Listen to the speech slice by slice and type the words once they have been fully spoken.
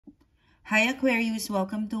Hi Aquarius,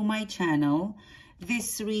 welcome to my channel.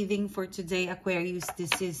 This reading for today, Aquarius,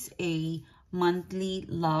 this is a monthly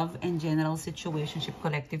love and general situationship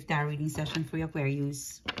collective tarot reading session for you,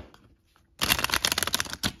 Aquarius.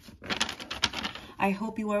 I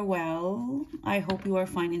hope you are well. I hope you are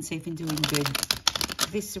fine and safe and doing good.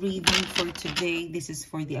 This reading for today, this is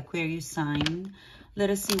for the Aquarius sign.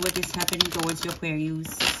 Let us see what is happening towards you, Aquarius.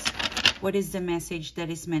 What is the message that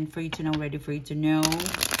is meant for you to know, ready for you to know?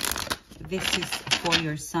 This is for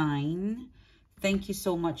your sign. Thank you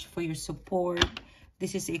so much for your support.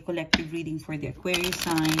 This is a collective reading for the Aquarius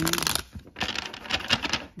sign.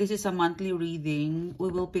 This is a monthly reading. We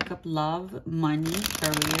will pick up love, money,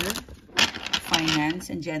 career,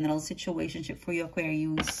 finance, and general situationship for you,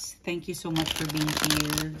 Aquarius. Thank you so much for being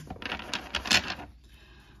here.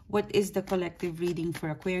 What is the collective reading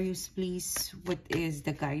for Aquarius, please? What is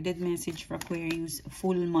the guided message for Aquarius?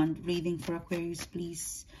 Full month reading for Aquarius,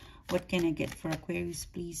 please. What can I get for Aquarius,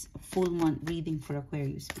 please? Full month reading for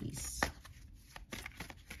Aquarius, please.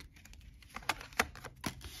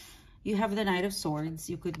 You have the Knight of Swords.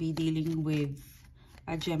 You could be dealing with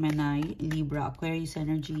a Gemini, Libra, Aquarius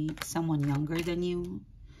energy, someone younger than you.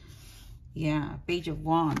 Yeah, Page of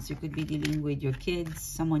Wands. You could be dealing with your kids,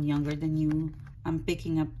 someone younger than you. I'm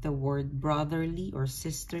picking up the word brotherly or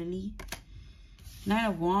sisterly. Knight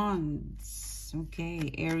of Wands.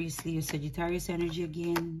 Okay, Aries, Leo, Sagittarius energy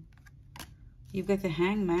again. You've got the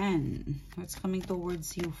Hangman. What's coming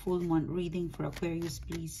towards you? Full month reading for Aquarius,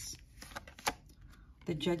 please.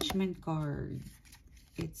 The Judgment card.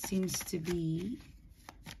 It seems to be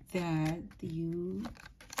that you...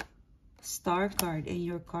 Star card, and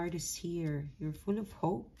your card is here. You're full of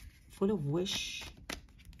hope, full of wish.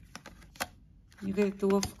 You get the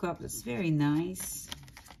Two of Cups. That's very nice.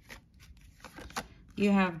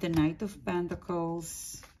 You have the Knight of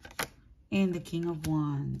Pentacles and the King of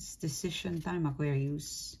Wands. Decision time,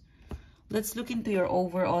 Aquarius. Let's look into your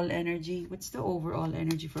overall energy. What's the overall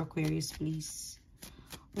energy for Aquarius, please?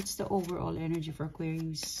 What's the overall energy for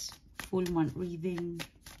Aquarius? Full month reading.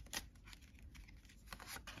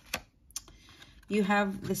 You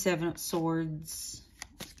have the Seven of Swords.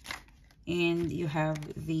 And you have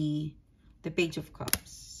the Page of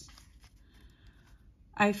Cups.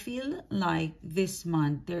 I feel like this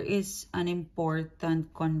month there is an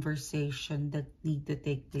important conversation that need to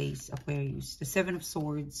take place, Aquarius. The Seven of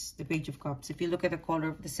Swords, the Page of Cups. If you look at the color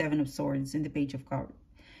of the Seven of Swords and the Page of Cups,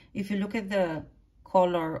 if you look at the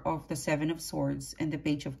color of the Seven of Swords and the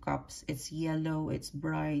Page of Cups, it's yellow, it's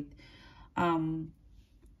bright.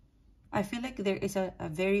 I feel like there is a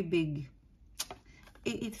very big...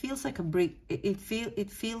 It feels like a break. It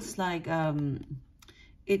feels like a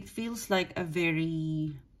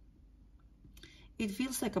very... It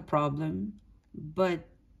feels like a problem, but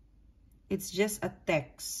it's just a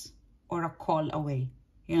text or a call away.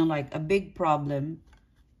 You know, like a big problem.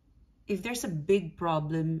 If there's a big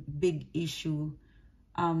problem, big issue,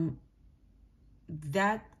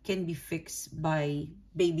 that can be fixed by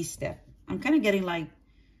baby step. I'm kind of getting like,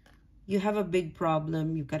 you have a big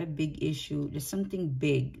problem, you've got a big issue, there's something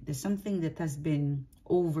big, there's something that has been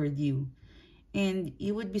overdue. And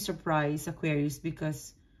you would be surprised, Aquarius,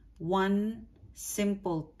 because one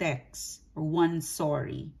simple text or one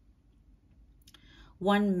sorry,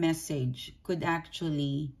 one message could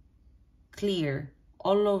actually clear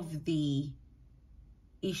all of the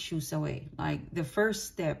issues away. Like the first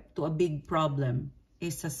step to a big problem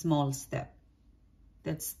is a small step.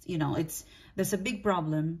 That's, you know, there's a big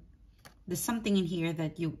problem. There's something in here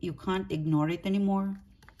that you can't ignore it anymore.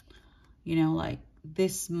 You know, like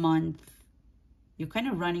this month, you're kind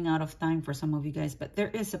of running out of time for some of you guys, but there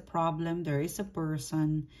is a problem. There is a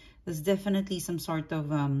person. There's definitely some sort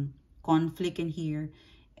of conflict in here.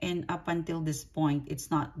 And up until this point,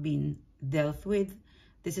 it's not been dealt with.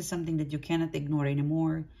 This is something that you cannot ignore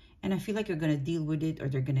anymore. And I feel like you're going to deal with it, or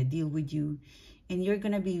they're going to deal with you. And you're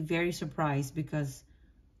going to be very surprised because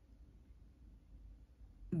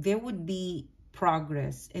there would be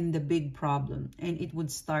progress in the big problem, and it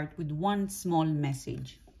would start with one small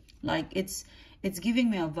message. Like it's giving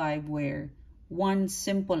me a vibe where one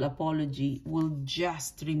simple apology will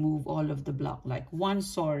just remove all of the block. Like one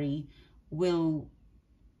sorry will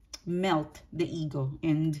melt the ego,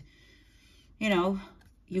 and you know,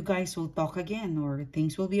 you guys will talk again, or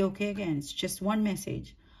things will be okay again. It's just one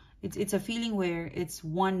message. It's a feeling where it's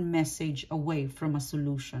one message away from a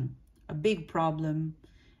solution. A big problem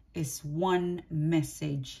is one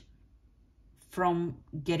message from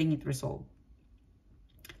getting it resolved.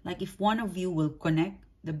 Like if one of you will connect,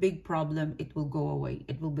 the big problem, it will go away.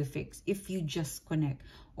 It will be fixed. If you just connect,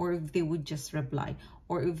 or if they would just reply,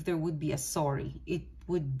 or if there would be a sorry, it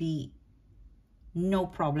would be No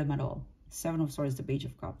problem at all. Seven of Swords, the Page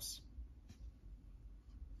of Cups.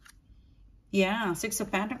 Yeah, Six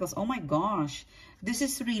of Pentacles. Oh my gosh. This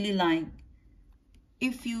is really like,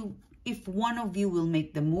 if one of you will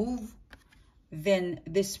make the move, then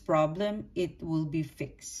this problem, it will be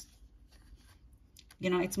fixed. You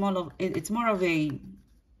know, it's more of a,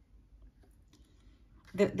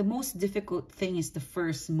 the most difficult thing is the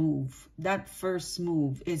first move. That first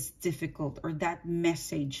move is difficult, or that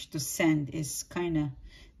message to send is kind of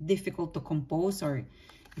difficult to compose, or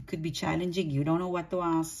it could be challenging. You don't know what to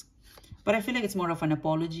ask. But I feel like it's more of an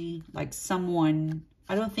apology. Like someone,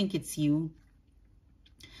 I don't think it's you.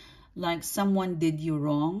 Like someone did you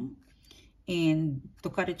wrong. And to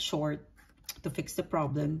cut it short, to fix the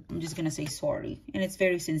problem, I'm just going to say sorry. And it's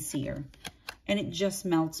very sincere. And it just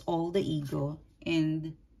melts all the ego.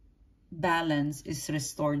 And balance is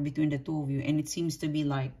restored between the two of you. And it seems to be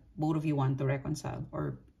like both of you want to reconcile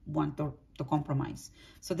or want to compromise.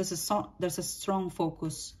 So there's a strong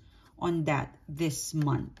focus on that this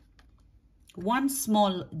month. One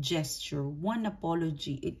small gesture, one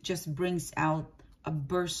apology, it just brings out a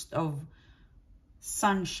burst of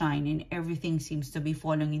sunshine, and everything seems to be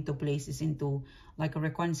falling into places, into like a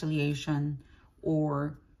reconciliation,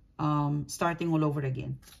 or starting all over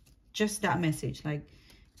again. Just that message. Like,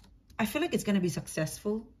 I feel like it's going to be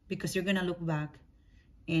successful, because you're going to look back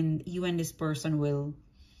and you and this person will,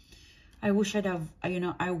 I wish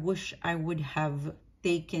I would have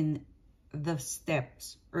taken the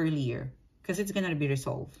steps earlier, because it's going to be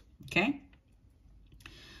resolved. Okay.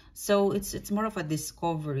 So it's more of a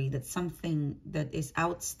discovery that something that is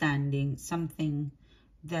outstanding, something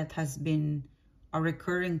that has been a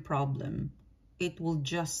recurring problem, it will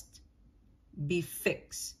just be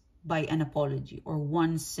fixed by an apology or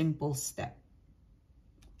one simple step.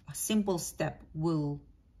 A simple step will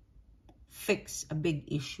fix a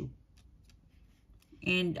big issue.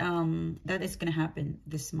 And that is going to happen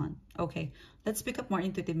this month. Okay, let's pick up more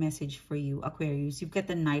intuitive message for you, Aquarius. You've got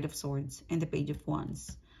the Knight of Swords and the Page of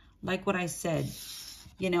Wands. Like what I said,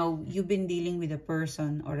 you know, you've been dealing with a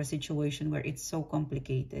person or a situation where it's so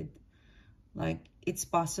complicated. Like, it's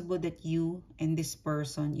possible that you and this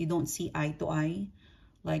person, you don't see eye to eye.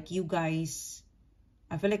 Like, you guys,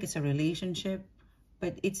 I feel like it's a relationship,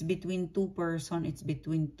 but it's between two person, it's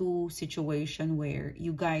between two situation where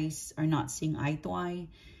you guys are not seeing eye to eye,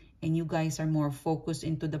 and you guys are more focused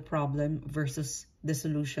into the problem versus the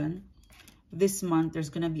solution. This month, there's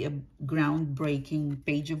going to be a groundbreaking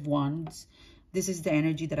Page of Wands. This is the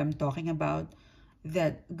energy that I'm talking about.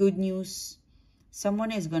 That good news,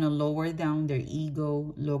 someone is going to lower down their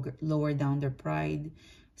ego, lower down their pride.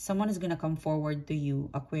 Someone is going to come forward to you,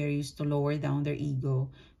 Aquarius, to lower down their ego,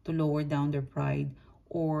 to lower down their pride,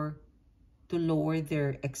 or to lower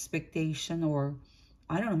their expectation, or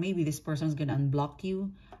I don't know, maybe this person is going to unblock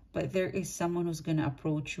you, but there is someone who's going to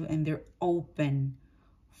approach you and they're open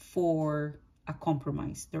for a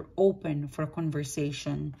compromise. They're open for a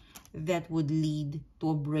conversation that would lead to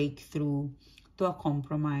a breakthrough, to a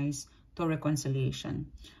compromise, to a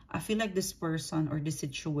reconciliation. I feel like this person or this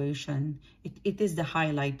situation, it is the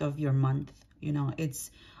highlight of your month. You know,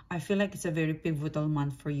 I feel like it's a very pivotal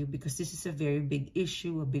month for you, because this is a very big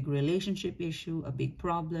issue, a big relationship issue, a big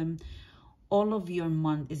problem. All of your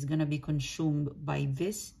month is going to be consumed by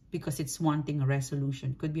this, because it's wanting a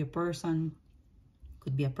resolution. Could be a person,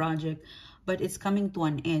 could be a project, but it's coming to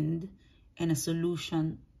an end, and a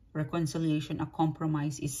solution, reconciliation, a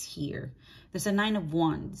compromise is here. There's a Nine of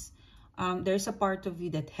Wands. There's a part of you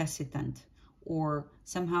that hesitant, or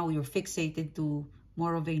somehow you're fixated to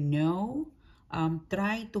more of a no.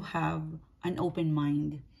 Try to have an open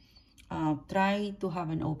mind. Try to have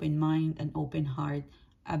an open mind, an open heart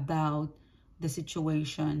about the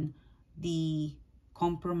situation, the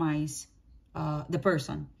compromise, the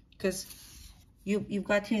person. Because you've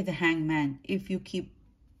got here the Hangman. If you keep,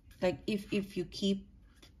 like, if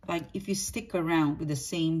you stick around with the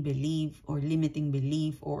same belief or limiting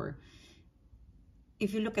belief, or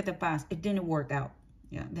if you look at the past, it didn't work out.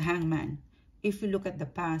 Yeah, the Hangman. If you look at the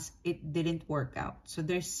past, it didn't work out. So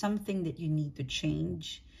there's something that you need to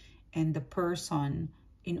change. And the person,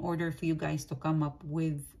 in order for you guys to come up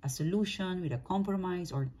with a solution, with a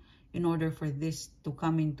compromise, or in order for this to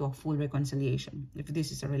come into a full reconciliation, if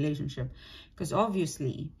this is a relationship. Because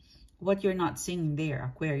obviously, what you're not seeing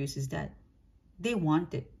there, Aquarius, is that they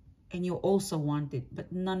want it. And you also want it.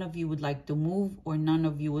 But none of you would like to move, or none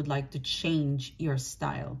of you would like to change your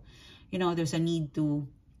style. You know, there's a need to...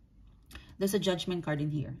 There's a Judgment card in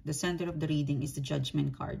here. The center of the reading is the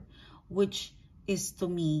Judgment card, which is, to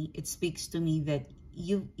me, it speaks to me that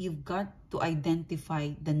you've got to identify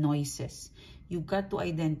the noises. You've got to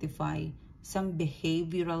identify some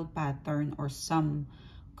behavioral pattern or some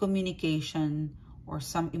communication or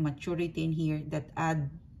some immaturity in here that add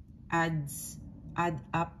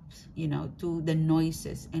up, you know, to the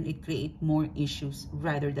noises, and it create more issues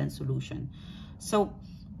rather than solution. So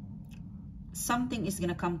something is going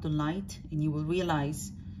to come to light, and you will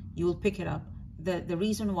realize, you will pick it up, that the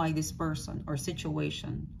reason why this person or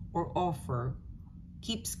situation or offer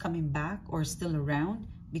keeps coming back or still around,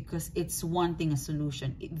 because it's wanting a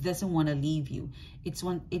solution. It doesn't want to leave you. It's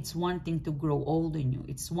wanting to grow old in you.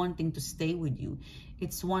 It's wanting to stay with you.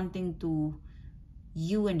 It's wanting to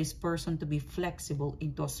you and this person to be flexible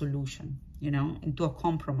into a solution, you know, into a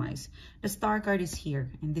compromise. The Star card is here,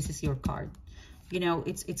 and this is your card. You know,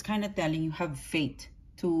 it's kind of telling you, have faith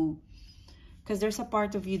to, because there's a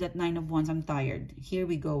part of you that 9 of Wands, I'm tired. Here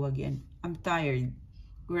we go again. I'm tired.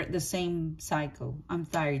 We're at the same cycle. I'm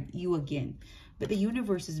tired. You again. But the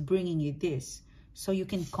universe is bringing you this so you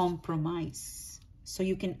can compromise, so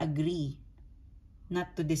you can agree,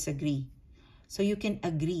 not to disagree. So you can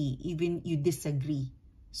agree, even you disagree.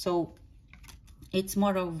 So it's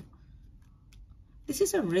more of, this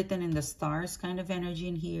is a written in the stars kind of energy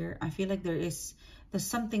in here. I feel like there's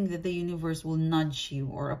something that the universe will nudge you,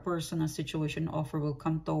 or a person, a situation, offer will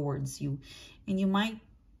come towards you. And you might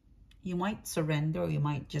surrender, or you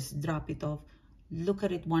might just drop it off. Look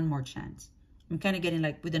at it one more chance. I'm kind of getting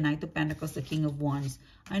like with the Knight of Pentacles, the King of Wands.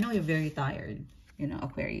 I know you're very tired, you know,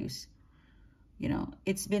 Aquarius. You know,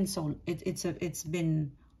 it's been so, it's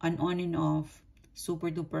been an on and off, super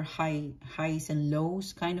duper highs and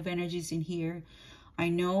lows kind of energies in here. I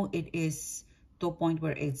know it is to a point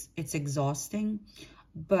where it's exhausting,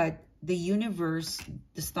 but the universe,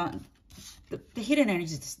 the hidden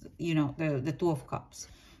energies, you know, the Two of Cups.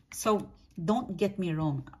 So don't get me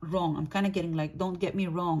wrong. I'm kind of getting like, don't get me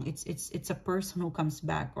wrong. It's a person who comes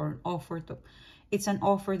back, or an offer to, it's an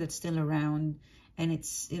offer that's still around. And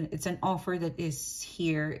it's an offer that is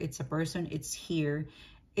here. It's a person. It's here.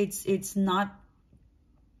 It's not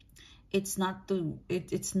wanting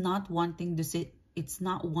to say. It's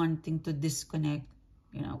not wanting to disconnect.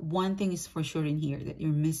 You know, one thing is for sure in here, that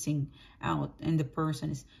you're missing out, and the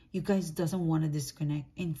person is, you guys doesn't want to disconnect.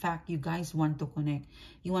 In fact, you guys want to connect.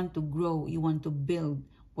 You want to grow. You want to build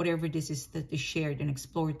whatever this is that is shared and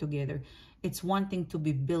explored together. It's wanting to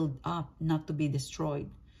be built up, not to be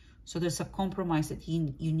destroyed. So there's a compromise that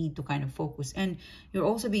you need to kind of focus. And you're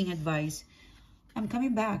also being advised, I'm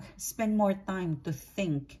coming back, spend more time to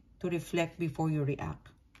think, to reflect before you react.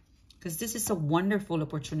 Because this is a wonderful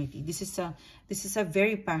opportunity. This is a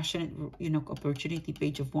very passionate, you know, opportunity,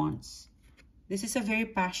 Page of Wands. This is a very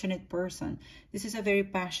passionate person. This is a very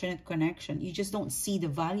passionate connection. You just don't see the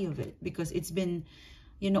value of it, because it's been,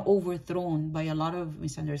 you know, overthrown by a lot of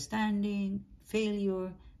misunderstanding,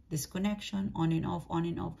 failure, disconnection, on and off, on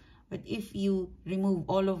and off. But if you remove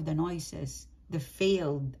all of the noises, the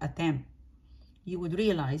failed attempt, you would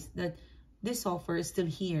realize that this offer is still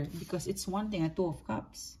here, because it's wanting a Two of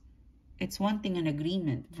Cups. It's wanting an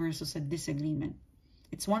agreement versus a disagreement.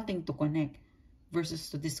 It's wanting to connect versus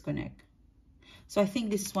to disconnect. So I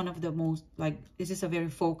think this is one of the most, like, this is a very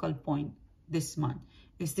focal point this month.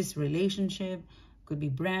 Is this relationship, could be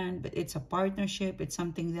brand, but it's a partnership. It's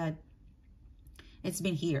something that it's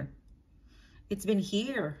been here. It's been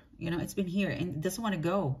here, you know, it's been here, and it doesn't want to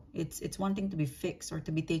go. It's wanting to be fixed or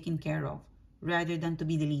to be taken care of rather than to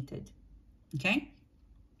be deleted. Okay?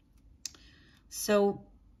 So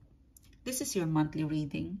this is your monthly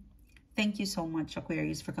reading. Thank you so much,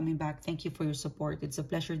 Aquarius, for coming back. Thank you for your support. It's a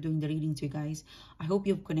pleasure doing the reading to you guys. I hope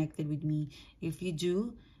you've connected with me. If you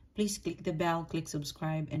do, please click the bell, click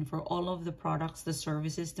subscribe. And for all of the products, the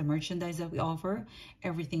services, the merchandise that we offer,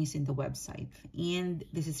 everything is in the website. And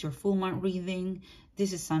this is your full month reading.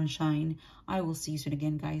 This is Sunshine. I will see you soon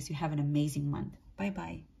again, guys. You have an amazing month.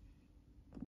 Bye-bye.